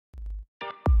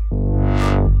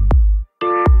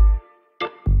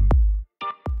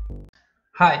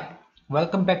Hi,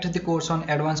 welcome back to the course on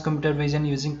Advanced Computer Vision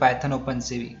using Python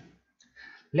OpenCV.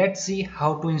 Let's see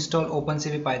how to install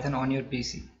OpenCV Python on your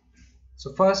PC.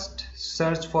 So first,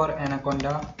 search for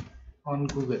Anaconda on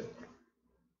Google.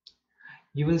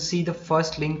 You will see the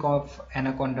first link of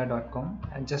anaconda.com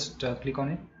and just click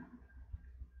on it.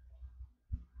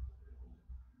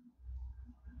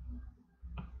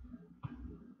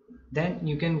 Then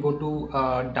you can go to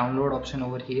download option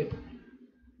over here.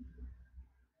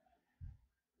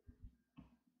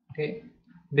 Okay,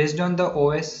 based on the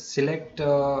OS, select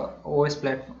OS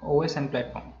and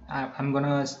platform. I'm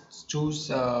gonna choose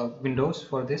Windows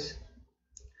for this,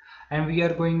 and we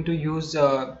are going to use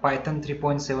Python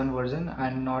 3.7 version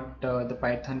and not the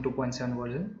Python 2.7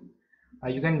 version.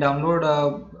 You can download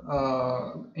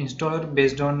installer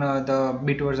based on the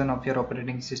bit version of your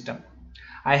operating system.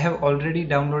 I have already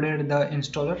downloaded the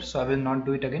installer, so I will not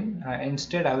do it again.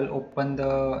 Instead, I will open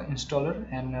the installer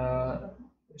and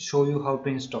show you how to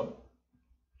install.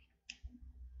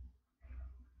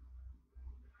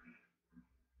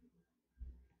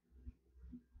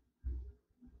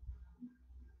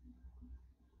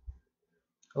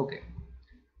 Okay,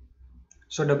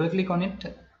 so double click on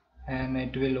it and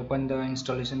it will open the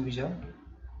installation visual.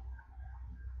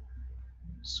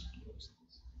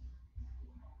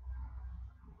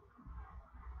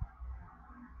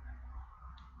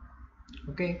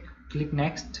 Okay, click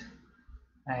next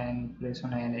and place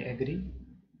on I agree.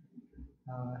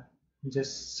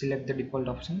 Just select the default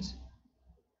options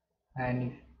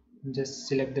and just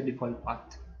select the default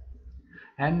path.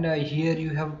 And here you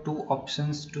have two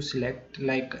options to select,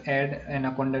 like add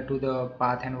Anaconda to the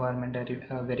path environment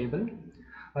variable.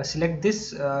 Select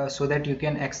this so that you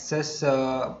can access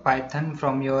Python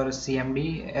from your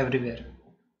CMD everywhere.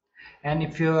 And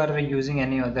if you are using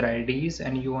any other IDEs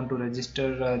and you want to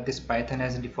register this Python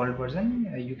as a default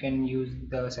version, you can use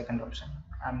the second option.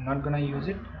 I'm not gonna use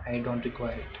it, I don't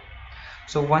require it.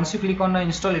 So once you click on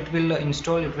install, it will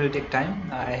install. It will take time.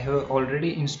 I have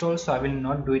already installed, so I will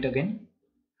not do it again.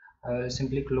 I will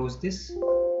simply close this.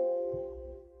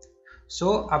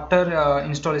 So after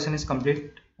installation is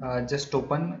complete, just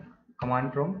open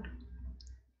command prompt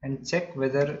and check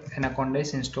whether Anaconda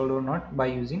is installed or not by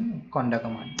using conda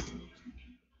command.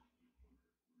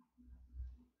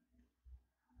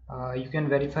 You can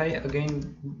verify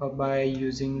again by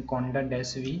using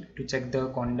conda-v to check the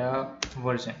conda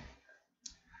version.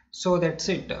 So that's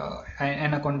it.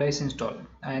 Anaconda is installed,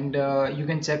 and you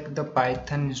can check the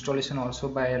Python installation also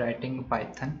by writing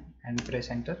Python and press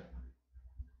enter.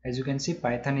 As you can see,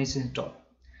 Python is installed.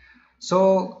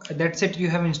 So that's it. You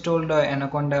have installed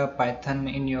Anaconda Python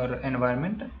in your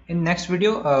environment. In next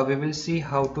video, we will see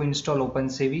how to install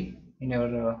OpenCV in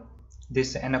your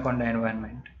this Anaconda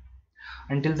environment.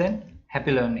 Until then,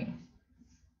 happy learning.